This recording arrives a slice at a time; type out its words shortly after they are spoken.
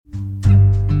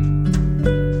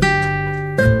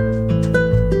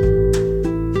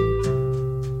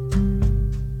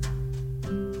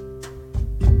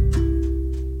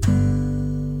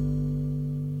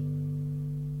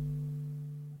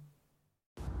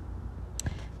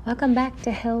Welcome back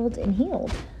to Held and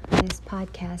Healed. This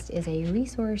podcast is a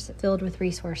resource filled with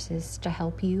resources to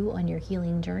help you on your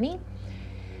healing journey,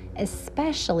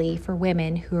 especially for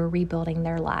women who are rebuilding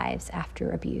their lives after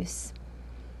abuse.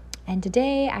 And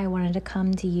today I wanted to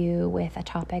come to you with a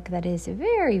topic that is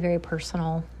very, very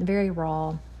personal, very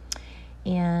raw.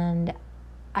 And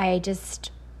I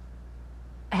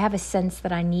have a sense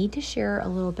that I need to share a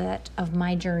little bit of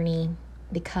my journey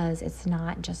because it's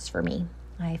not just for me.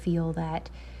 I feel that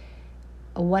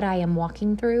what I am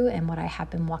walking through and what I have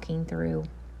been walking through,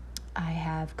 I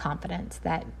have confidence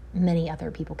that many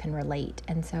other people can relate.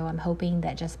 And so I'm hoping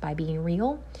that just by being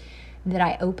real, that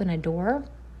I open a door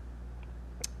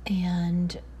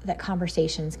and that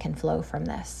conversations can flow from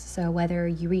this. So whether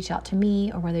you reach out to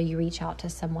me or whether you reach out to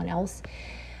someone else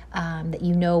that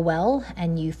you know well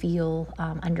and you feel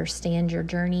understand your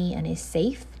journey and is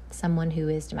safe, someone who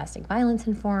is domestic violence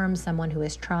informed, someone who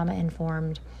is trauma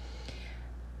informed,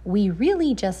 we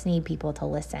really just need people to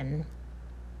listen.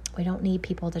 We don't need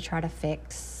people to try to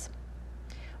fix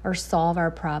or solve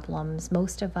our problems.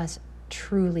 Most of us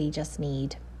truly just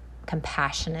need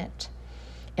compassionate,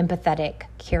 empathetic,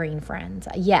 caring friends.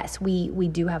 Yes, we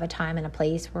do have a time and a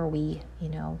place where we,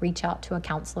 reach out to a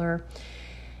counselor,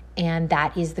 and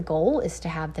that is the goal, is to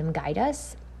have them guide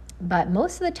us. But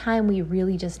most of the time, we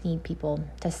really just need people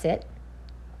to sit,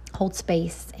 hold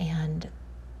space, and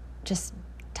just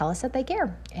tell us that they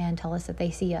care and tell us that they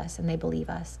see us and they believe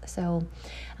us. So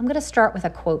I'm going to start with a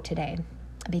quote today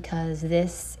because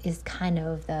this is kind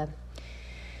of the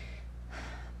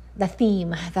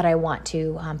theme that I want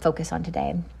to focus on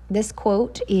today. This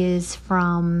quote is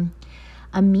from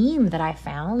a meme that I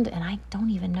found, and I don't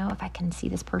even know if I can see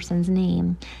this person's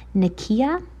name.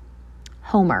 Nikia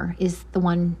Homer is the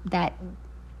one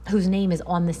whose name is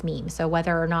on this meme. So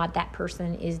whether or not that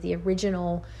person is the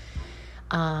original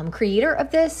creator of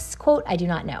this quote, I do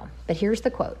not know. But here's the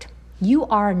quote. "You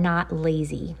are not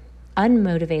lazy,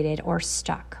 unmotivated, or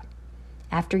stuck.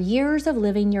 After years of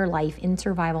living your life in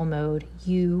survival mode,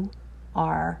 you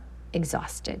are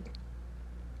exhausted.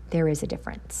 There is a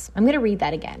difference." I'm going to read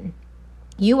that again.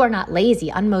 "You are not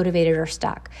lazy, unmotivated, or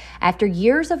stuck. After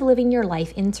years of living your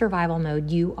life in survival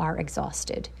mode, you are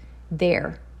exhausted.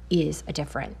 There is a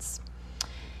difference."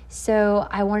 So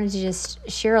I wanted to just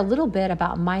share a little bit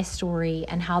about my story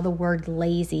and how the word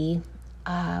lazy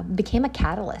became a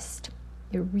catalyst.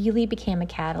 It really became a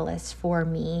catalyst for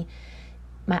me.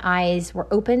 My eyes were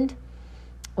opened.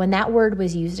 When that word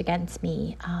was used against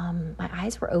me, my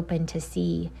eyes were open to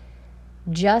see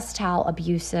just how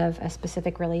abusive a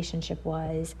specific relationship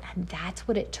was. And that's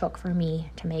what it took for me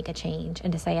to make a change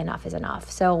and to say enough is enough.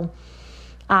 So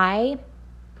I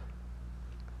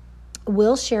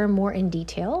will share more in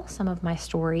detail some of my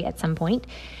story at some point.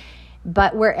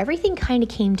 But where everything kind of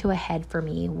came to a head for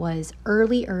me was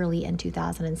early in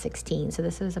 2016. So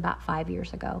this was about 5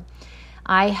 years ago.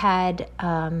 I had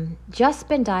just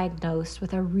been diagnosed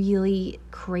with a really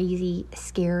crazy,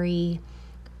 scary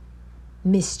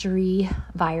mystery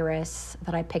virus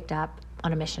that I picked up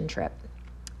on a mission trip.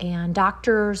 And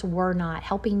doctors were not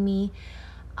helping me.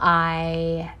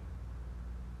 I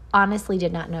honestly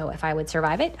did not know if I would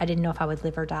survive it. I didn't know if I would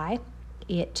live or die.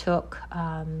 It took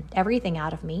everything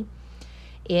out of me.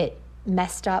 It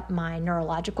messed up my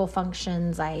neurological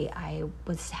functions. I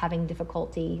was having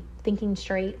difficulty thinking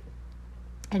straight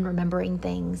and remembering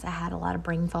things. I had a lot of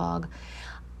brain fog.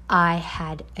 I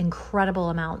had incredible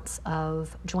amounts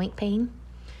of joint pain,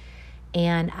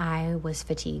 and I was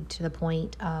fatigued to the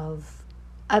point of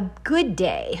a good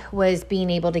day was being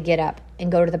able to get up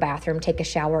and go to the bathroom, take a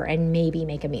shower, and maybe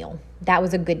make a meal. That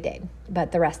was a good day.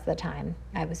 But the rest of the time,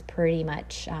 I was pretty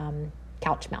much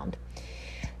couch-bound.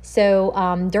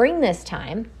 So during this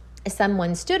time,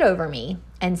 someone stood over me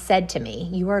and said to me,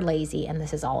 "You are lazy and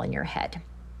this is all in your head."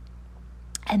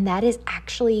 And that is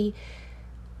actually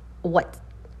what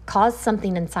caused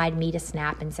something inside me to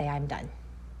snap and say, I'm done.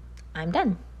 I'm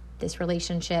done. This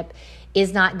relationship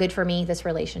is not good for me. This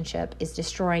relationship is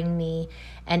destroying me.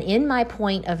 And in my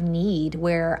point of need,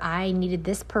 where I needed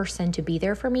this person to be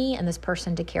there for me and this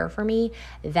person to care for me,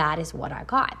 that is what I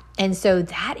got. And so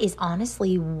that is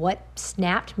honestly what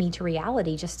snapped me to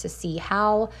reality, just to see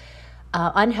how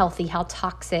unhealthy, how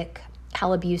toxic,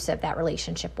 how abusive that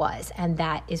relationship was. And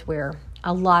that is where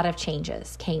a lot of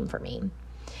changes came for me.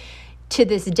 To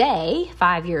this day,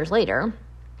 5 years later,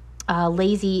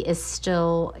 lazy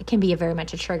can be very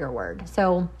much a trigger word.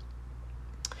 So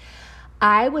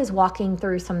I was walking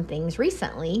through some things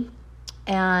recently,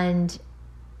 and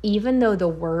even though the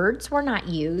words were not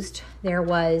used, there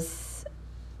was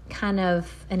kind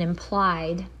of an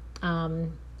implied,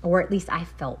 or at least I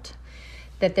felt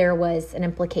that there was an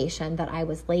implication that I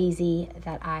was lazy,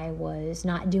 that I was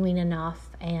not doing enough,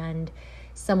 and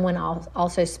someone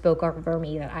also spoke over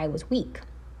me that I was weak.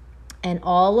 And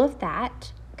all of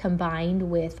that combined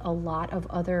with a lot of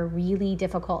other really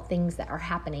difficult things that are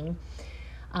happening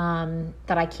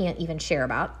that I can't even share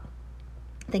about,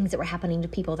 things that were happening to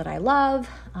people that I love,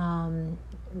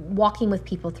 walking with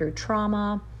people through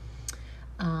trauma,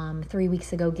 3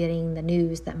 weeks ago getting the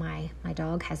news that my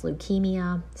dog has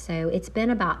leukemia. So it's been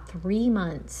about 3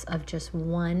 months of just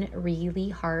one really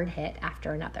hard hit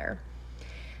after another.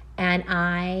 And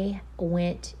I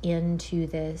went into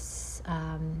this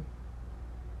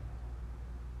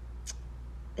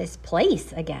this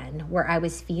place again where I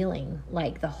was feeling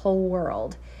like the whole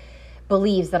world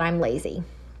believes that I'm lazy.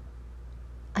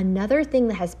 Another thing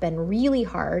that has been really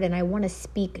hard, and I want to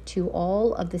speak to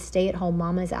all of the stay-at-home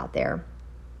mamas out there.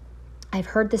 I've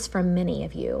heard this from many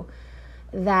of you,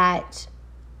 that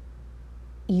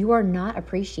you are not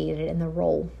appreciated in the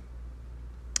role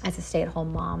as a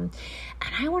stay-at-home mom.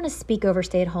 And I want to speak over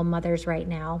stay-at-home mothers right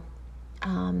now.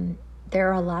 There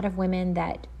are a lot of women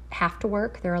that have to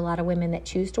work. There are a lot of women that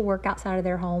choose to work outside of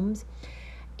their homes.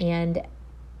 And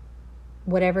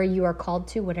whatever you are called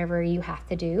to, whatever you have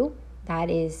to do, that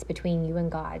is between you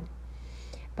and God.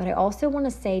 But I also want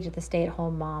to say to the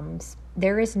stay-at-home moms,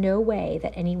 there is no way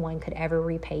that anyone could ever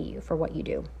repay you for what you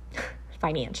do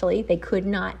financially. They could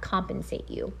not compensate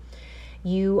you.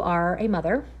 You are a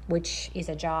mother, which is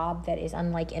a job that is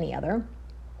unlike any other.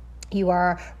 You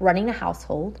are running a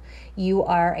household. You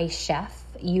are a chef.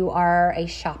 You are a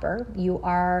shopper. You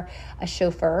are a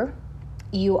chauffeur.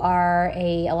 You are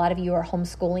a lot of you are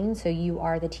homeschooling, so you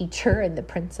are the teacher and the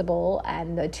principal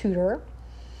and the tutor.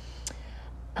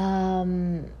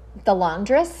 The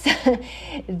laundress,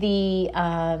 the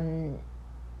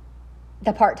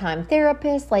part-time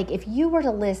therapist. Like, if you were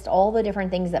to list all the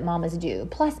different things that mamas do,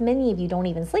 plus many of you don't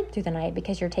even sleep through the night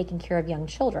because you're taking care of young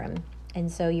children, and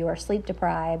so you are sleep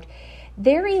deprived.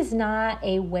 There is not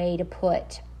a way to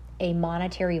put a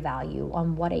monetary value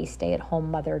on what a stay-at-home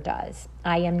mother does.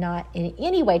 I am not in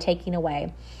any way taking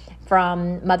away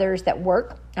from mothers that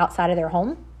work outside of their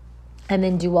home and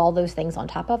then do all those things on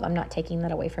top of. I'm not taking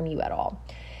that away from you at all.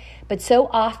 But so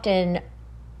often,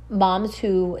 moms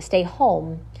who stay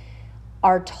home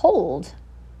are told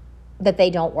that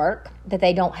they don't work, that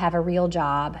they don't have a real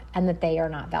job, and that they are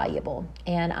not valuable.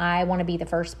 And I want to be the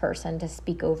first person to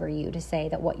speak over you to say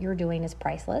that what you're doing is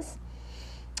priceless,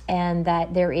 and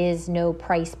that there is no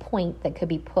price point that could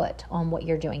be put on what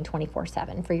you're doing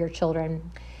 24/7 for your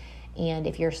children and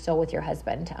if you're still with your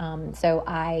husband. So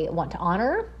I want to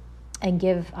honor and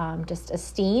give just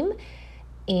esteem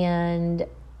and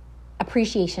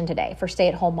appreciation today for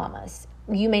stay-at-home mamas.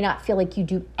 You may not feel like you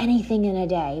do anything in a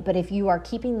day, but if you are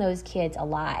keeping those kids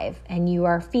alive and you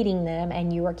are feeding them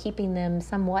and you are keeping them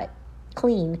somewhat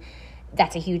clean,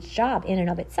 that's a huge job in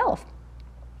and of itself.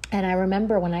 And I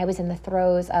remember when I was in the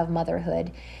throes of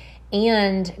motherhood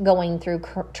and going through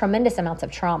tremendous amounts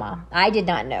of trauma, I did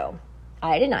not know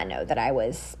that I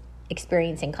was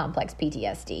experiencing complex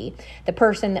PTSD. The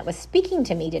person that was speaking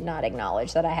to me did not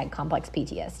acknowledge that I had complex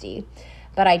PTSD.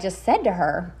 But I just said to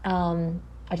her,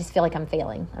 I just feel like I'm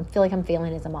failing. I feel like I'm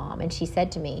failing as a mom. And she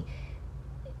said to me,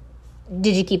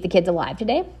 did you keep the kids alive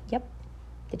today? Yep.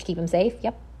 Did you keep them safe?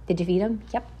 Yep. Did you feed them?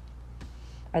 Yep.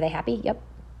 Are they happy? Yep.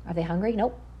 Are they hungry?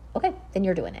 Nope. Okay, then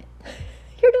you're doing it.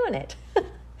 You're doing it.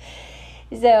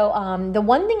 So the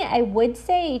one thing I would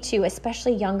say to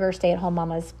especially younger stay-at-home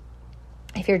mamas,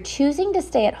 if you're choosing to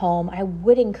stay at home, I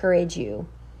would encourage you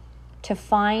to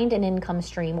find an income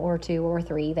stream or 2 or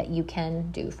 3 that you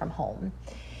can do from home.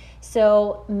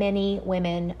 So many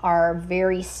women are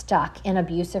very stuck in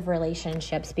abusive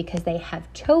relationships because they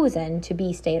have chosen to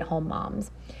be stay-at-home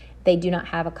moms. They do not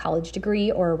have a college degree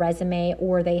or a resume,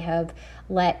 or they have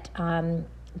let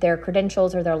their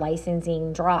credentials or their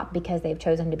licensing drop because they've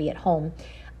chosen to be at home.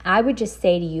 I would just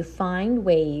say to you, find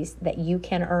ways that you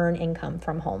can earn income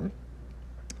from home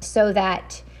so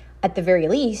that at the very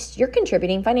least you're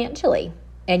contributing financially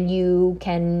and you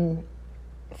can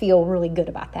feel really good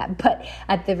about that. But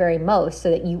at the very most, so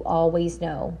that you always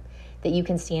know that you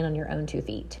can stand on your own 2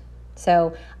 feet.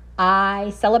 So I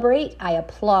celebrate, I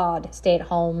applaud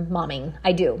stay-at-home momming.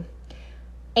 I do.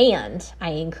 And I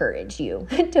encourage you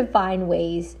to find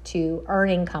ways to earn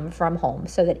income from home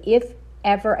so that if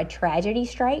ever a tragedy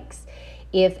strikes,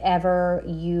 if ever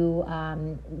you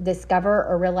discover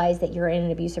or realize that you're in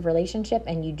an abusive relationship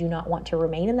and you do not want to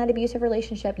remain in that abusive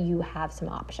relationship, you have some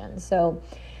options. So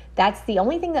that's the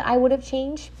only thing that I would have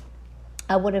changed.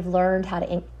 I would have learned how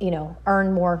to,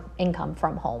 earn more income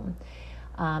from home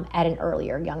at an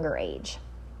earlier, younger age.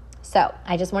 So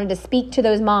I just wanted to speak to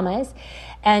those mamas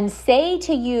and say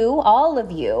to you, all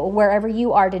of you, wherever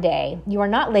you are today, you are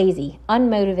not lazy,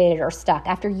 unmotivated, or stuck.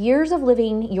 After years of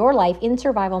living your life in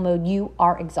survival mode, you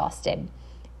are exhausted.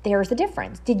 There's a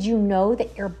difference. Did you know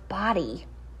that your body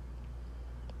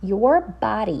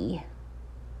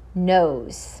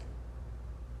knows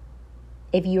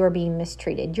if you are being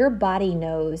mistreated? Your body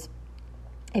knows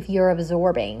if you're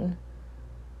absorbing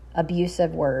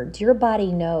abusive words. Your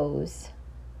body knows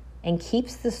and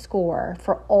keeps the score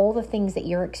for all the things that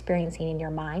you're experiencing in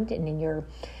your mind and in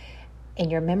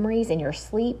your memories, in your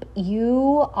sleep.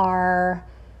 You are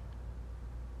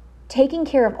taking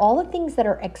care of all the things that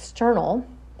are external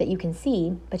that you can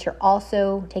see, but you're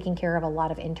also taking care of a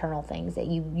lot of internal things that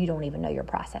you don't even know you're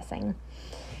processing.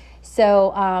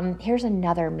 So here's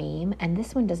another meme, and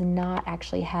this one does not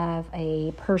actually have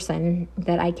a person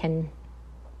that I can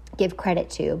give credit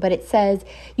to, but it says,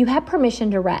 you have permission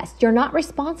to rest. You're not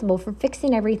responsible for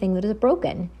fixing everything that is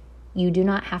broken. You do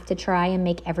not have to try and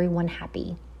make everyone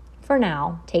happy. For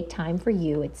now, take time for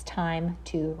you. It's time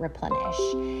to replenish.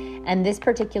 And this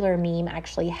particular meme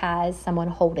actually has someone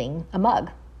holding a mug,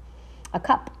 a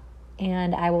cup.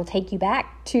 And I will take you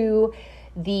back to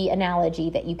the analogy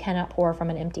that you cannot pour from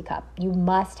an empty cup. You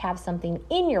must have something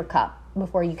in your cup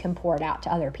before you can pour it out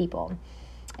to other people.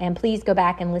 And please go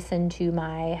back and listen to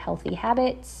my healthy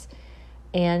habits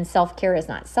and self-care is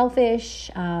not selfish.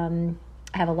 I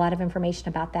have a lot of information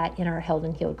about that in our Held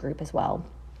and Healed group as well.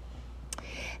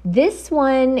 This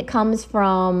one comes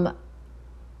from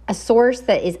a source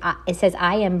that it says,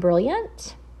 I am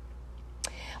brilliant.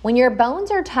 When your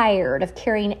bones are tired of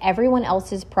carrying everyone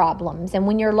else's problems, and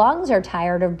when your lungs are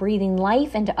tired of breathing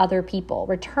life into other people,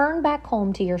 return back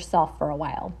home to yourself for a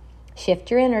while.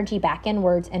 Shift your energy back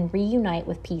inwards and reunite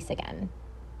with peace again.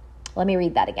 Let me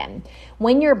read that again.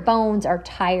 When your bones are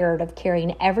tired of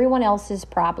carrying everyone else's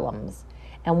problems,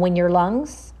 and when your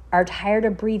lungs are tired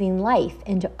of breathing life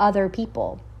into other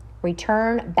people,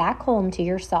 return back home to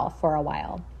yourself for a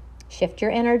while. Shift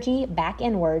your energy back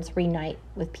inwards, reunite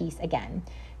with peace again.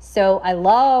 So I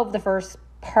love the first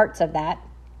parts of that.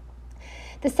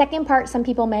 The second part, some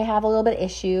people may have a little bit of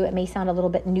issue. It may sound a little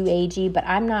bit new agey, but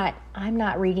I'm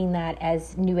not reading that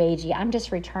as new agey. I'm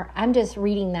just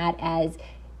reading that as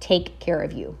take care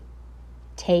of you.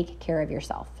 Take care of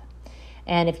yourself.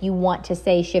 And if you want to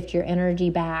say shift your energy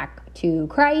back to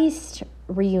Christ,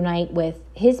 reunite with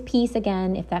his peace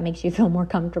again, if that makes you feel more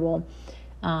comfortable,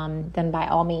 then by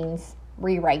all means,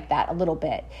 rewrite that a little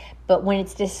bit. But when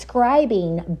it's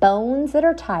describing bones that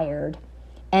are tired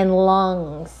and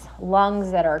lungs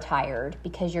that are tired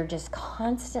because you're just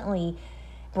constantly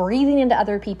breathing into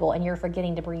other people and you're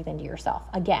forgetting to breathe into yourself.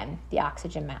 Again, the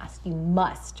oxygen mask. You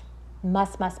must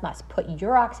put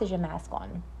your oxygen mask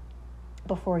on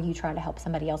before you try to help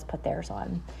somebody else put theirs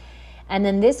on. And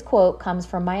then this quote comes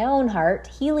from my own heart.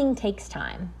 Healing takes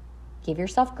time. Give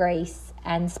yourself grace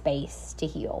and space to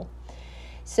heal.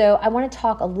 So I want to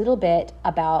talk a little bit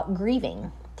about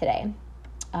grieving today,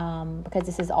 because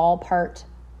this is all part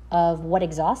of what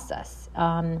exhausts us.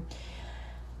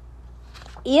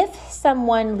 If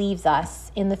someone leaves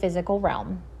us in the physical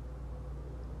realm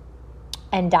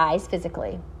and dies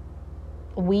physically,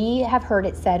 we have heard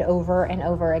it said over and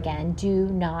over again, do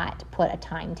not put a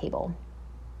timetable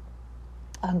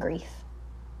on grief.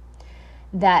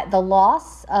 That the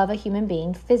loss of a human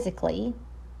being physically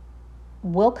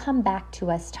will come back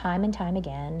to us time and time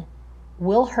again,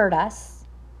 will hurt us,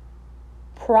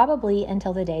 probably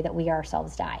until the day that we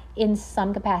ourselves die in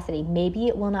some capacity. Maybe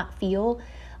it will not feel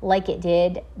like it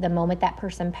did the moment that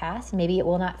person passed. Maybe it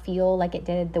will not feel like it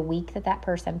did the week that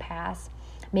person passed.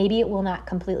 Maybe it will not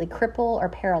completely cripple or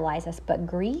paralyze us, but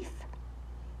grief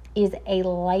is a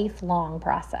lifelong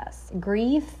process.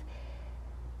 Grief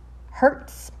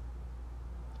hurts.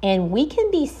 And we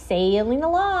can be sailing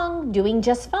along, doing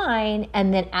just fine,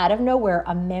 and then out of nowhere,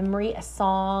 a memory, a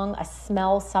song, a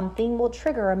smell, something will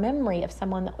trigger a memory of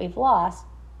someone that we've lost,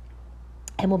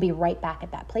 and we'll be right back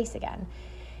at that place again.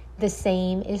 The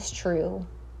same is true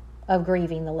of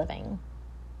grieving the living.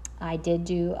 I did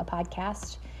do a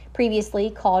podcast previously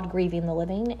called Grieving the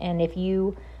Living, and if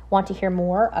you want to hear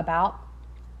more about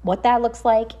what that looks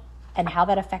like and how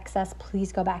that affects us,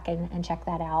 please go back and check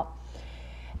that out.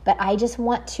 But I just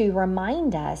want to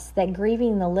remind us that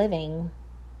grieving the living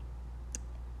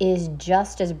is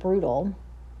just as brutal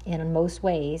in most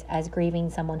ways as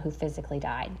grieving someone who physically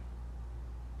died.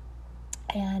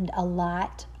 And a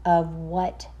lot of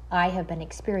what I have been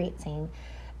experiencing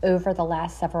over the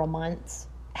last several months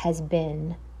has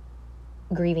been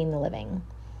grieving the living.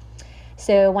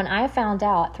 So when I found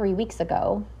out 3 weeks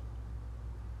ago,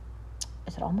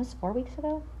 is it almost 4 weeks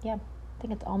ago? Yeah.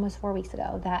 think it's almost 4 weeks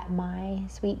ago, that my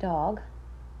sweet dog,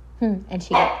 and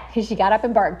she got up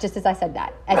and barked just as I said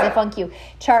that, as if on cue.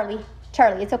 Charlie,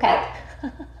 it's okay.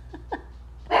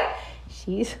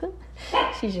 She's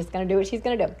just going to do what she's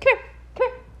going to do. Come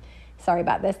here. Sorry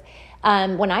about this.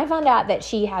 When I found out that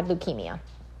she had leukemia,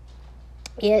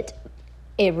 it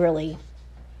really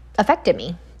affected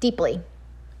me deeply.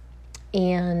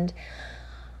 And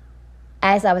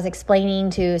as I was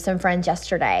explaining to some friends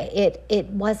yesterday, it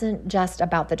wasn't just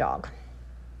about the dog.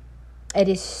 It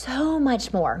is so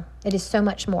much more.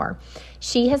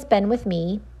 She has been with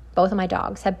me, both of my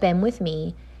dogs have been with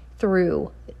me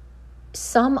through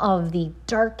some of the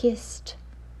darkest,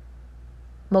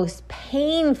 most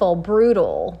painful,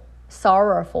 brutal,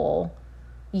 sorrowful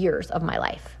years of my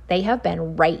life. They have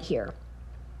been right here.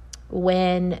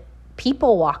 When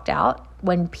people walked out,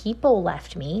 when people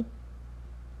left me,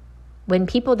 when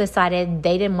people decided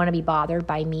they didn't want to be bothered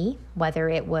by me, whether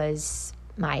it was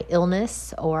my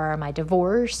illness or my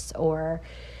divorce or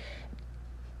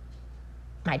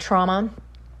my trauma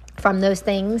from those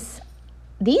things,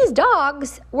 these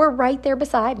dogs were right there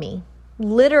beside me,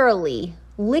 literally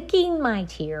licking my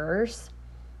tears,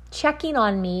 checking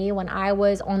on me when I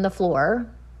was on the floor,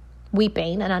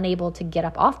 weeping and unable to get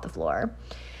up off the floor.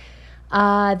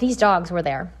 These dogs were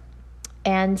there.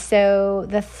 And so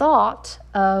the thought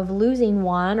of losing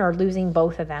one or losing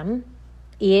both of them,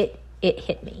 it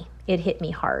hit me. It hit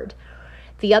me hard.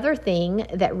 The other thing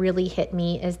that really hit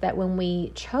me is that when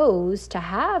we chose to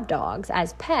have dogs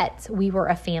as pets, we were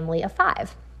a family of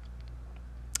 5.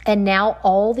 And now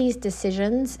all these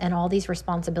decisions and all these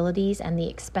responsibilities and the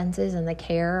expenses and the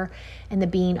care and the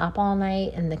being up all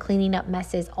night and the cleaning up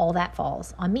messes, all that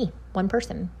falls on me, one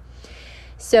person.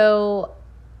 So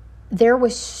there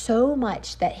was so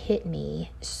much that hit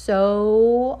me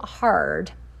so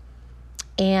hard.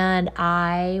 And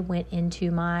I went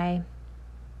into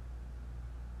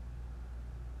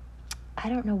I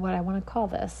don't know what I want to call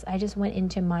this. I just went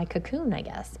into my cocoon, I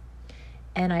guess.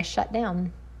 And I shut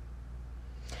down.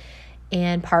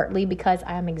 And partly because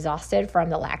I'm exhausted from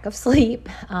the lack of sleep,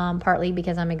 partly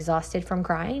because I'm exhausted from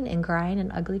crying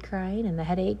and ugly crying and the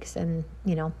headaches and,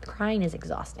 crying is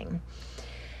exhausting.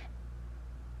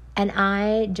 And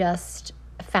I just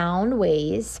found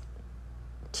ways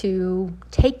to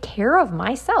take care of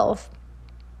myself,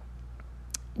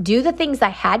 do the things I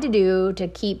had to do to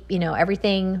keep,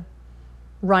 everything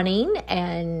running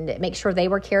and make sure they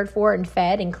were cared for and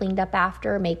fed and cleaned up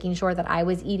after, making sure that I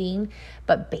was eating.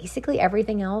 But basically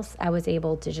everything else I was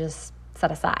able to just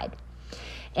set aside.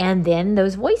 And then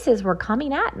those voices were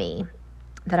coming at me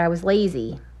that I was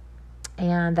lazy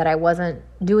and that I wasn't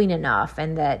doing enough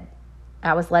and that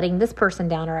I was letting this person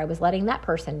down or I was letting that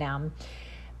person down.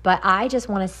 But I just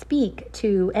want to speak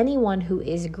to anyone who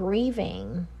is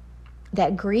grieving,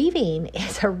 that grieving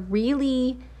is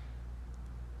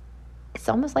it's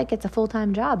almost like it's a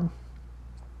full-time job.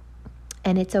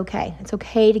 And it's okay. It's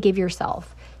okay to give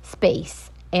yourself space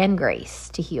and grace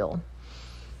to heal.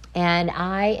 And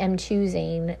I am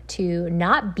choosing to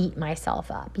not beat myself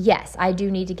up. Yes, I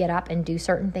do need to get up and do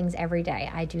certain things every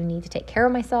day. I do need to take care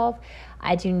of myself.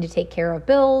 I do need to take care of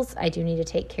bills. I do need to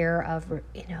take care of,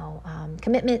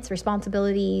 commitments,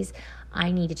 responsibilities.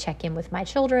 I need to check in with my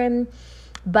children.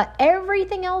 But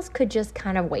everything else could just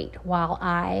kind of wait while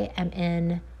I am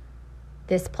in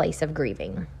this place of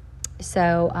grieving.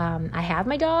 So I have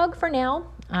my dog for now.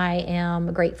 I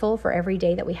am grateful for every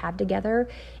day that we have together.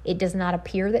 It does not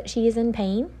appear that she is in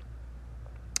pain.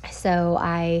 So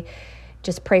I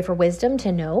just pray for wisdom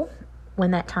to know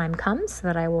when that time comes so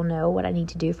that I will know what I need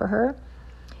to do for her.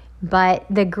 But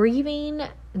the grieving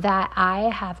that I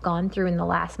have gone through in the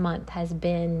last month has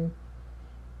been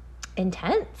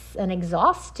intense and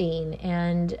exhausting.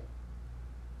 And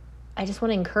I just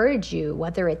want to encourage you,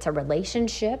 whether it's a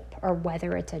relationship or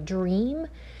whether it's a dream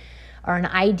or an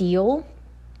ideal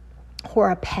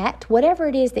or a pet, whatever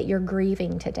it is that you're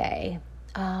grieving today,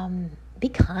 be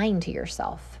kind to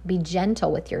yourself. Be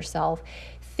gentle with yourself.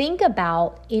 Think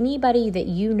about anybody that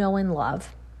you know and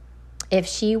love. If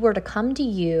she were to come to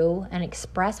you and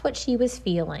express what she was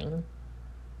feeling,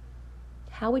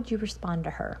 how would you respond to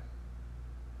her?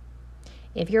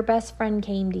 If your best friend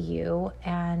came to you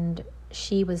and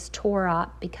she was tore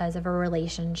up because of a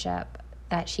relationship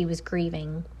that she was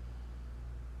grieving,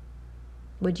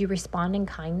 would you respond in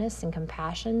kindness and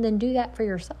compassion? Then do that for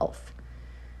yourself.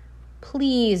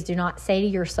 Please do not say to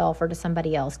yourself or to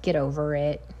somebody else, get over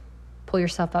it. Pull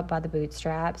yourself up by the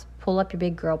bootstraps. Pull up your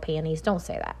big girl panties. Don't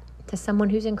say that. To someone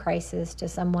who's in crisis, to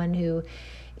someone who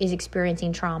is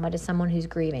experiencing trauma, to someone who's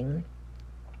grieving,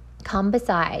 come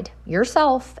beside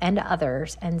yourself and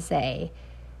others and say,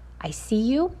 I see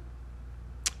you.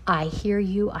 I hear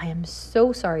you. I am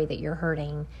so sorry that you're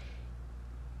hurting.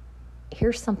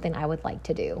 Here's something I would like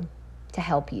to do to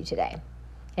help you today.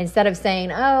 Instead of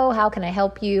saying, oh, how can I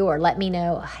help you? Or let me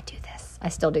know. I do this. I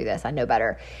still do this. I know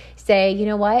better. Say, you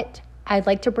know what? I'd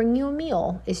like to bring you a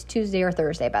meal. Is Tuesday or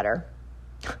Thursday better?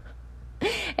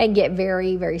 And get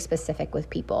very, very specific with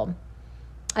people.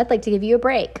 I'd like to give you a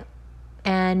break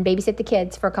and babysit the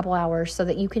kids for a couple hours so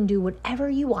that you can do whatever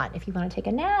you want. If you want to take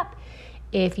a nap,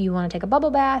 if you want to take a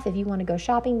bubble bath, if you want to go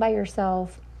shopping by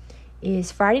yourself,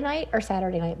 is Friday night or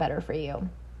Saturday night better for you?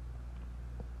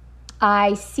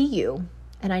 I see you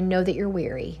and I know that you're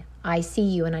weary. I see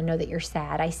you and I know that you're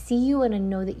sad. I see you and I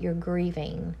know that you're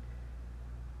grieving.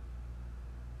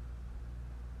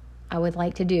 I would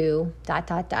like to do ...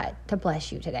 to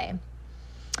bless you today.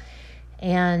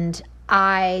 And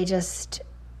I just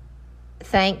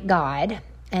thank God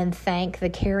and thank the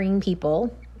caring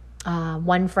people.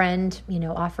 One friend,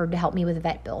 offered to help me with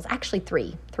vet bills. Actually,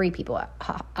 three people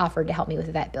offered to help me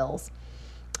with vet bills.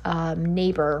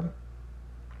 Neighbor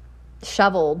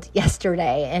shoveled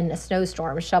yesterday in a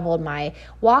snowstorm, shoveled my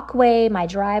walkway, my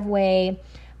driveway,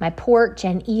 my porch,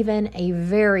 and even a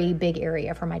very big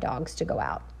area for my dogs to go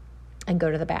out and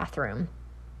go to the bathroom.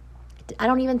 I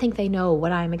don't even think they know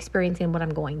what I'm experiencing, what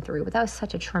I'm going through, but that was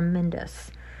such a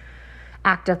tremendous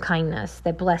act of kindness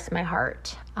that blessed my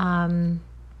heart.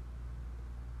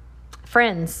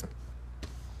 Friends.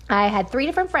 I had 3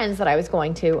 different friends that I was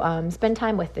going to spend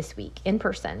time with this week in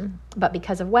person, but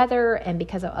because of weather and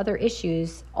because of other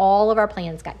issues, all of our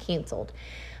plans got canceled.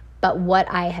 But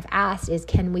what I have asked is,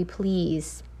 can we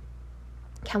please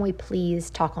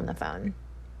talk on the phone?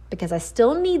 Because I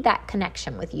still need that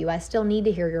connection with you. I still need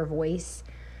to hear your voice,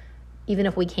 even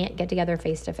if we can't get together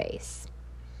face to face.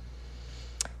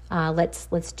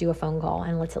 Let's do a phone call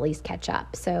and let's at least catch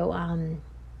up. So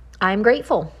I'm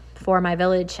grateful for my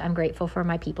village. I'm grateful for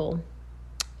my people.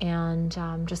 And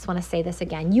just want to say this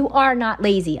again. You are not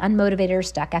lazy, unmotivated, or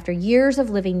stuck. After years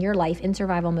of living your life in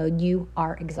survival mode, you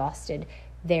are exhausted.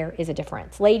 There is a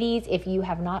difference. Ladies, if you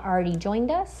have not already joined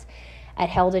us at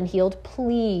Held and Healed,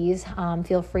 please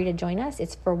feel free to join us.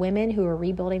 It's for women who are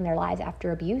rebuilding their lives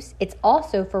after abuse. It's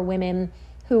also for women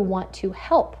who want to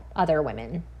help other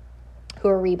women who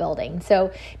are rebuilding.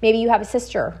 So maybe you have a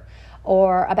sister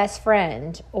or a best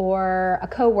friend or a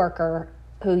coworker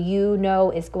who you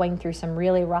know is going through some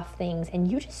really rough things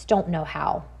and you just don't know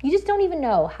how. You just don't even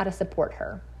know how to support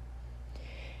her.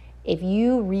 If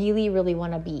you really, really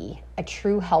want to be a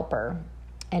true helper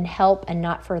and help and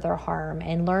not further harm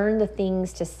and learn the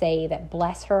things to say that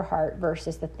bless her heart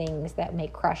versus the things that may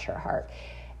crush her heart,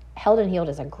 Held and Healed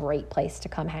is a great place to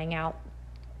come hang out.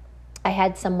 I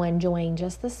had someone join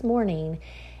just this morning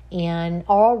and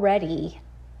already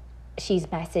she's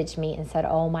messaged me and said,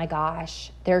 oh my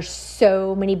gosh, there's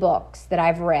so many books that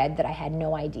I've read that I had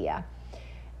no idea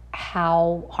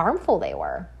how harmful they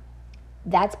were.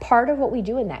 That's part of what we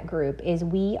do in that group is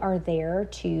we are there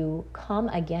to come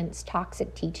against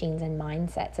toxic teachings and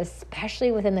mindsets,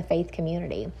 especially within the faith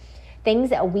community. Things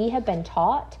that we have been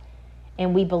taught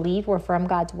and we believe were from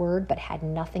God's word, but had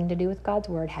nothing to do with God's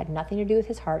word, had nothing to do with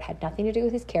his heart, had nothing to do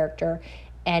with his character,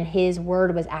 and his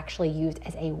word was actually used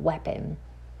as a weapon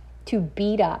to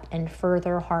beat up and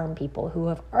further harm people who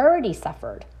have already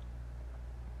suffered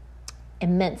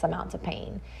immense amounts of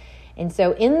pain. And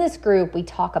so in this group, we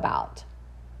talk about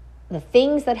the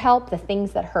things that help, the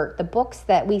things that hurt, the books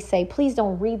that we say, please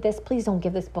don't read this, please don't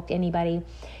give this book to anybody.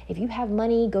 If you have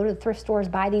money, go to the thrift stores,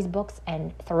 buy these books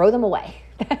and throw them away.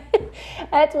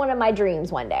 That's one of my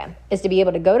dreams one day, is to be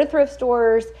able to go to thrift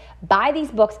stores, buy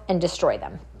these books and destroy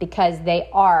them because they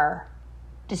are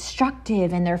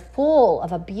destructive and they're full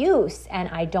of abuse. And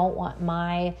I don't want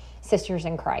my sisters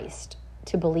in Christ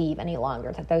to believe any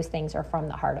longer that those things are from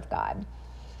the heart of God.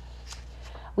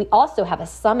 We also have a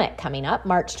summit coming up,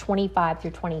 March 25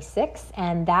 through 26,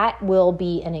 and that will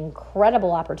be an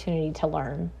incredible opportunity to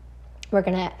learn. We're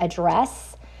going to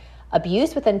address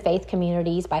abuse within faith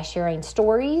communities by sharing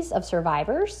stories of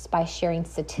survivors, by sharing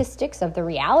statistics of the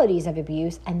realities of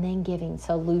abuse, and then giving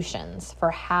solutions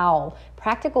for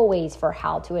practical ways for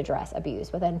how to address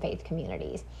abuse within faith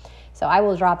communities. So I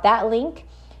will drop that link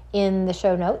in the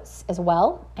show notes as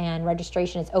well, and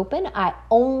registration is open. I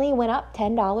only went up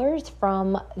 $10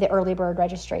 from the early bird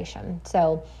registration.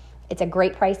 So it's a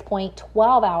great price point,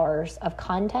 12 hours of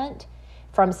content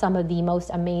from some of the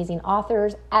most amazing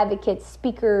authors, advocates,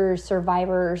 speakers,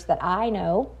 survivors that I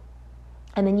know.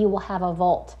 And then you will have a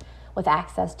vault with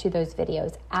access to those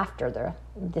videos after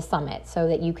the summit so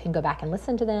that you can go back and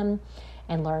listen to them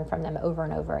and learn from them over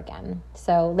and over again.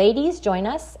 So ladies, join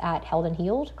us at Held and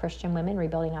Healed, Christian Women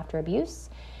Rebuilding After Abuse.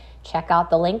 Check out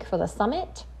the link for the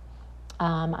summit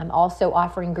I'm also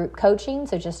offering group coaching,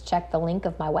 so just check the link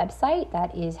of my website.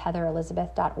 That is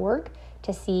heatherelizabeth.org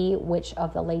to see which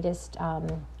of the latest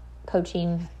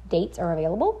coaching dates are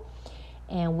available.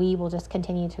 And we will just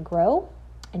continue to grow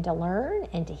and to learn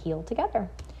and to heal together.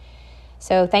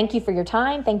 So thank you for your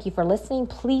time. Thank you for listening.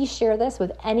 Please share this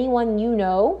with anyone you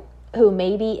know who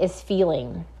maybe is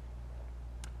feeling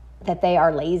that they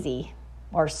are lazy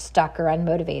or stuck or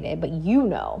unmotivated, but you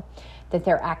know that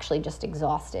they're actually just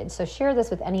exhausted. So share this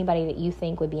with anybody that you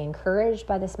think would be encouraged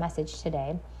by this message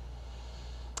today.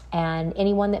 And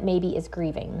anyone that maybe is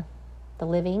grieving the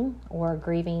living or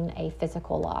grieving a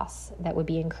physical loss, that would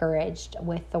be encouraged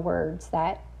with the words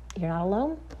that you're not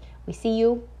alone. We see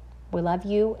you, we love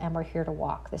you, and we're here to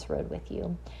walk this road with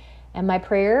you. And my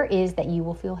prayer is that you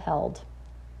will feel held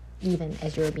even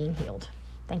as you're being healed.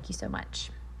 Thank you so much.